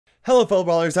Hello fellow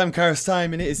brawlers, I'm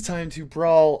KairosTime and it is time to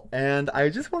brawl, and I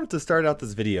just wanted to start out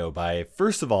this video by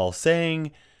first of all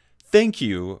saying thank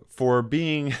you for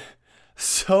being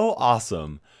so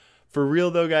awesome. For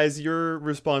real though guys, your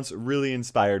response really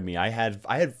inspired me. I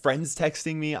had friends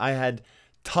texting me, I had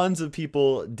tons of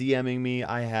people DMing me,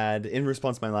 I had, in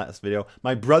response to my last video,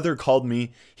 my brother called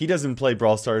me. He doesn't play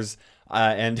Brawl Stars.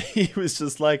 And he was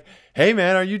just like, hey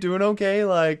man, are you doing okay?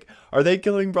 Like, are they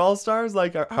killing Brawl Stars?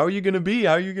 Like, how are you gonna be?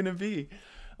 How are you gonna be?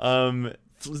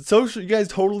 You guys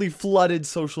totally flooded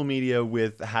social media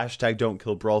with hashtag don't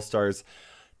kill Brawl Stars.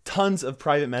 Tons of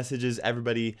private messages.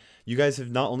 Everybody, you guys have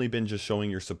not only been just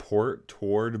showing your support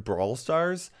toward Brawl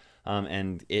Stars,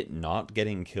 and it not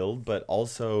getting killed, but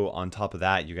also on top of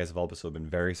that, you guys have also been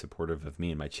very supportive of me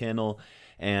and my channel,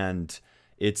 and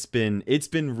it's been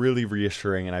really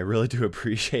reassuring, and I really do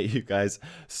appreciate you guys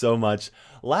so much.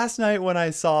 Last night when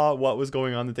I saw what was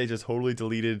going on, that they just totally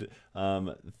deleted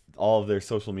all of their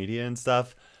social media and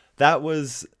stuff, that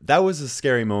was a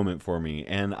scary moment for me,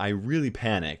 and I really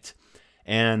panicked.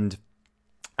 And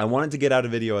I wanted to get out a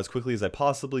video as quickly as I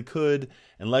possibly could,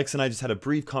 and Lex and I just had a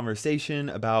brief conversation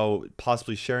about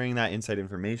possibly sharing that inside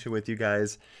information with you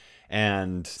guys.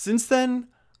 And since then,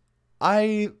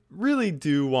 I really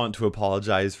do want to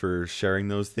apologize for sharing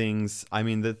those things. I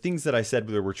mean, the things that I said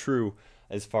were true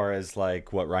as far as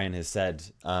like what Ryan has said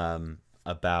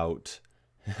about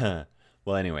well,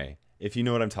 anyway, if you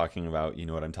know what I'm talking about, you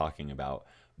know what I'm talking about.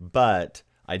 But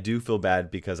I do feel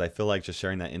bad because I feel like just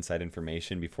sharing that inside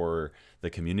information before the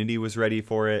community was ready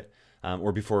for it,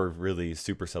 or before really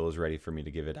Supercell was ready for me to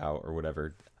give it out or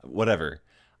whatever.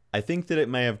 I think that it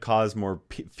may have caused more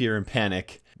fear and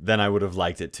panic than I would have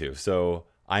liked it to. So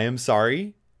I am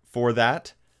sorry for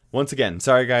that. Once again,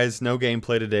 sorry guys, no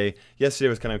gameplay today. Yesterday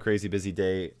was kind of a crazy busy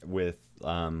day with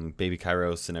baby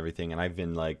Kairos and everything, and I've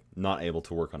been like not able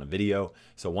to work on a video.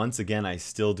 So once again, I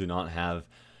still don't have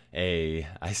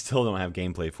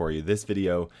gameplay for you. This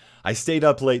video, I stayed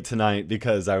up late tonight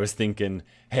because I was thinking,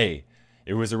 hey,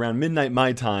 it was around midnight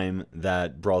my time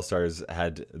that Brawl Stars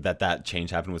had that change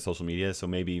happened with social media, so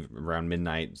maybe around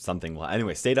midnight something.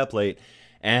 Anyway, stayed up late,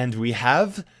 and we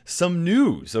have some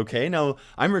news. Okay, now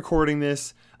I'm recording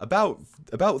this about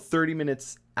 30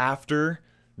 minutes after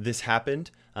this happened,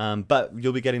 but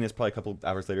you'll be getting this probably a couple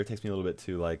hours later. It takes me a little bit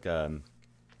to like edit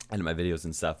my videos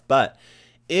and stuff. But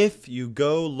if you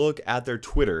go look at their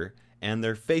Twitter and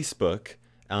their Facebook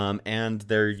and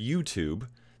their YouTube,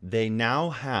 they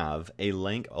now have a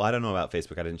link. Well, I don't know about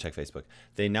Facebook. I didn't check Facebook.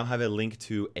 They now have a link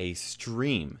to a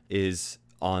stream is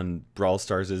on Brawl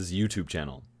Stars' YouTube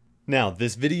channel. Now,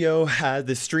 this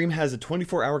stream has a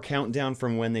 24-hour countdown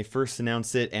from when they first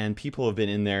announced it, and people have been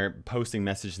in there posting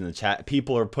messages in the chat.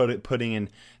 People are putting in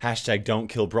hashtag don't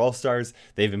kill Brawl Stars.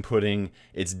 They've been putting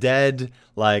it's dead.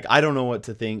 Like, I don't know what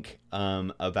to think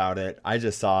about it. I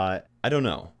just saw it. I don't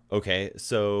know. Okay,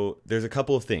 so there's a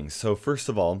couple of things. So first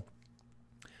of all,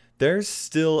 there's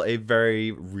still a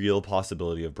very real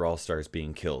possibility of Brawl Stars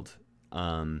being killed.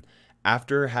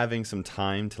 After having some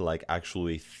time to like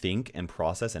actually think and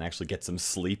process and actually get some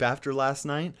sleep after last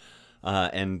night,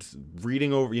 and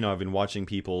reading over, I've been watching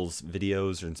people's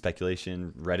videos and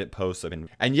speculation, Reddit posts.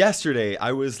 And yesterday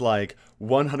I was like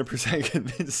 100%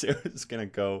 convinced it was gonna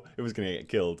get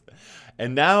killed.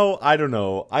 And now I don't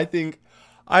know. I think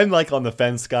I'm like on the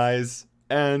fence, guys,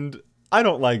 and I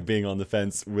don't like being on the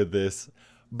fence with this.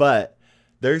 But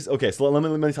so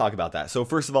let me talk about that. So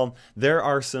first of all, there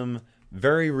are some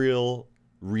very real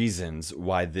reasons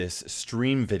why this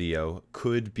stream video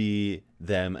could be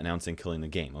them announcing killing the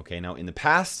game. Okay, now in the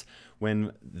past,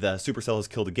 when the Supercell has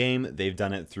killed a game, they've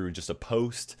done it through just a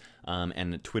post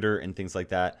and Twitter and things like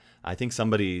that. I think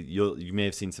you may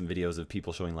have seen some videos of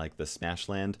people showing like the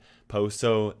Smashland post.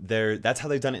 So that's how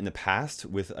they've done it in the past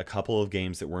with a couple of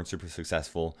games that weren't super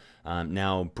successful.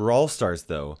 Now Brawl Stars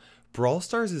though. Brawl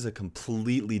Stars is a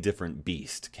completely different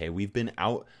beast. Okay, we've been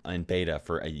out in beta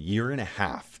for a year and a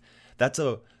half. That's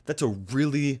a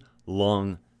really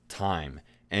long time.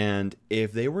 And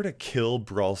if they were to kill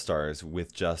Brawl Stars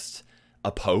with just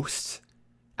a post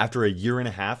after a year and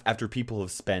a half, after people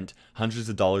have spent hundreds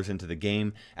of dollars into the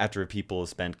game, after people have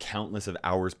spent countless of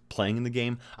hours playing in the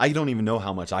game, I don't even know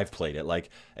how much I've played it. Like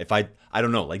if I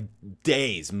don't know, like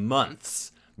days,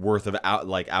 months worth of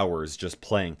hours just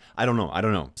playing. I don't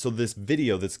know. So this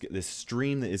video, this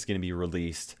stream that is going to be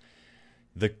released,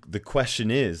 the question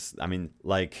is, I mean,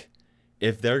 like,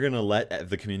 if they're going to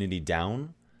let the community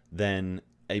down, then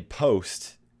a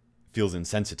post feels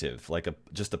insensitive. Like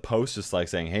just a post just like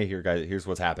saying, hey, here guys, here's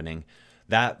what's happening.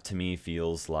 That to me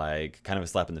feels like kind of a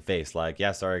slap in the face. Like,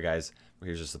 yeah, sorry guys,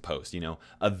 here's just a post.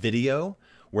 A video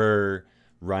where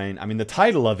Ryan, I mean, the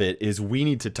title of it is We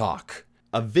Need to Talk.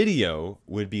 A video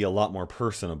would be a lot more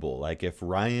personable. Like if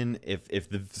Ryan, if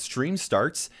the stream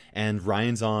starts and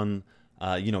Ryan's on,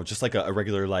 you know, just like a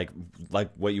regular, like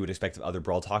what you would expect of other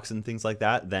Brawl Talks and things like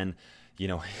that, then, you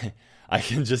know, I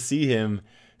can just see him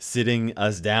sitting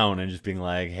us down and just being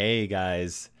like, hey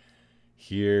guys,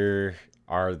 here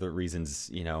are the reasons,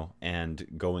 you know, and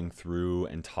going through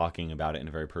and talking about it in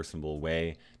a very personable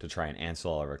way to try and answer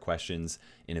all of our questions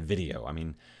in a video. I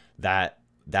mean, that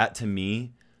to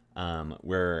me,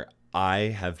 where I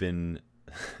have been,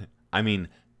 I mean,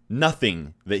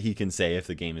 nothing that he can say if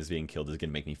the game is being killed is going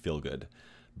to make me feel good,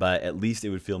 but at least it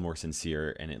would feel more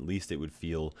sincere, and at least it would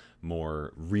feel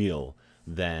more real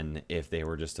than if they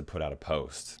were just to put out a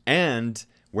post. And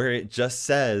where it just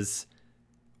says,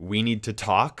 we need to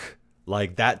talk,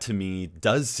 like that to me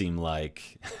does seem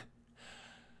like,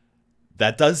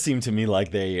 that does seem to me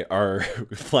like they are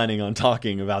planning on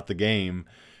talking about the game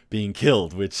being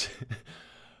killed, which,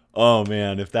 oh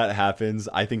man, if that happens,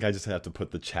 I think I just have to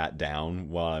put the chat down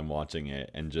while I'm watching it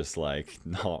and just like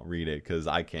not read it, because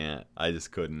I can't, I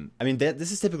just couldn't. I mean,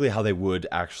 this is typically how they would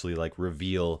actually like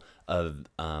reveal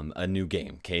a new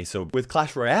game. Okay, so with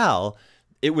Clash Royale,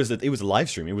 it was a live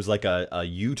stream. It was like a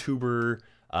YouTuber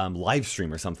live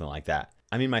stream or something like that.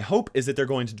 I mean, my hope is that they're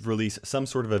going to release some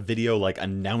sort of a video like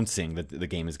announcing that the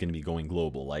game is going to be going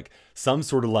global. Like some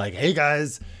sort of like, hey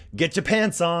guys, get your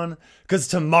pants on, because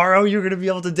tomorrow you're going to be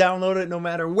able to download it no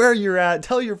matter where you're at.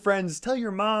 Tell your friends, tell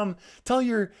your mom, tell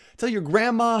your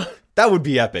grandma. That would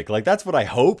be epic. Like that's what I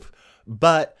hope.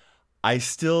 But I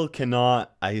still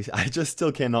cannot, I just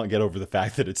still cannot get over the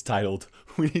fact that it's titled,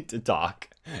 We Need to Talk.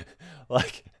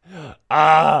 Like,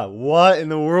 what in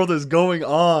the world is going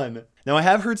on? Now, I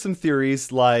have heard some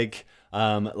theories like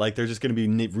they're just going to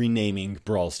be renaming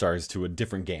Brawl Stars to a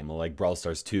different game, like Brawl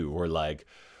Stars 2 or like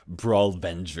Brawl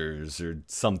Avengers or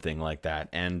something like that.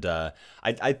 And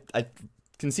I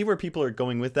can see where people are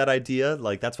going with that idea.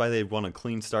 Like that's why they want a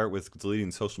clean start with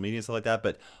deleting social media and stuff like that.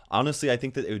 But honestly, I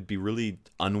think that it would be really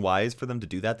unwise for them to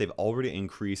do that. They've already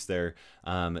increased their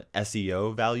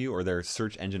SEO value, or their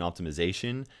search engine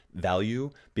optimization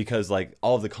value, because like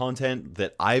all of the content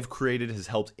that I've created has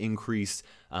helped increase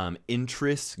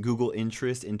Google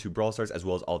interest into Brawl Stars, as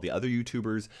well as all the other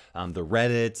YouTubers, the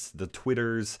Reddits, the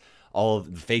Twitters, all of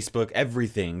Facebook,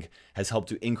 everything has helped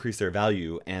to increase their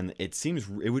value. And it seems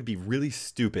it would be really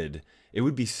stupid. It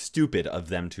would be stupid of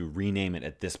them to rename it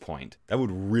at this point. That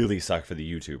would really suck for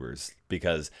the YouTubers,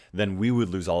 because then we would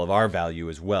lose all of our value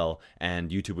as well.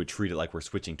 And YouTube would treat it like we're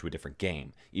switching to a different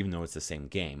game, even though it's the same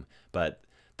game. But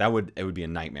it would be a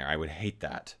nightmare. I would hate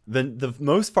that. The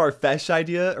most far-fetched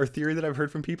idea or theory that I've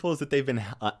heard from people is that they've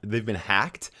been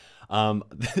hacked.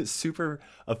 Super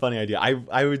a funny idea.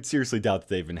 I would seriously doubt that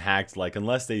they've been hacked. Like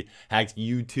unless they hacked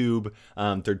YouTube,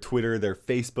 their Twitter, their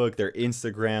Facebook, their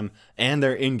Instagram, and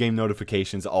their in-game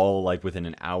notifications all like within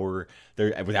an hour.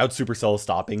 They're without Supercell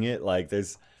stopping it. Like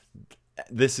this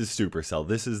is Supercell.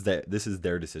 This is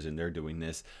their decision. They're doing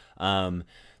this.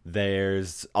 There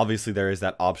is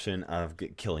that option of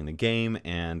killing the game,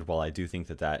 and while I do think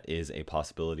that that is a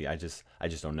possibility, I just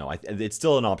don't know. It's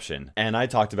still an option, and I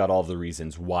talked about all of the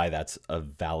reasons why that's a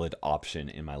valid option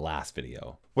in my last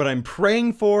video. What I'm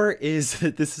praying for is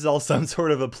that this is all some sort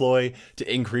of a ploy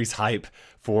to increase hype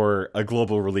for a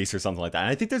global release or something like that. And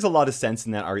I think there's a lot of sense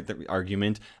in that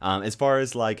argument. As far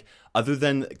as like, other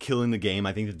than killing the game,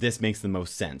 I think that this makes the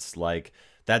most sense. Like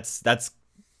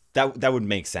that would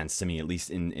make sense to me, at least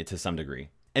to some degree.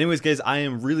 Anyways, guys, I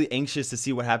am really anxious to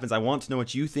see what happens. I want to know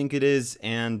what you think it is,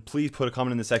 and please put a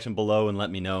comment in the section below and let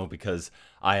me know, because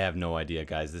I have no idea,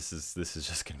 guys. This is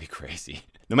just gonna be crazy.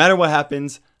 No matter what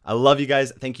happens, I love you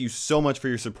guys. Thank you so much for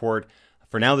your support.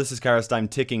 For now, this is KairosTime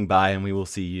ticking by, and we will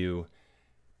see you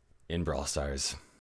in Brawl Stars.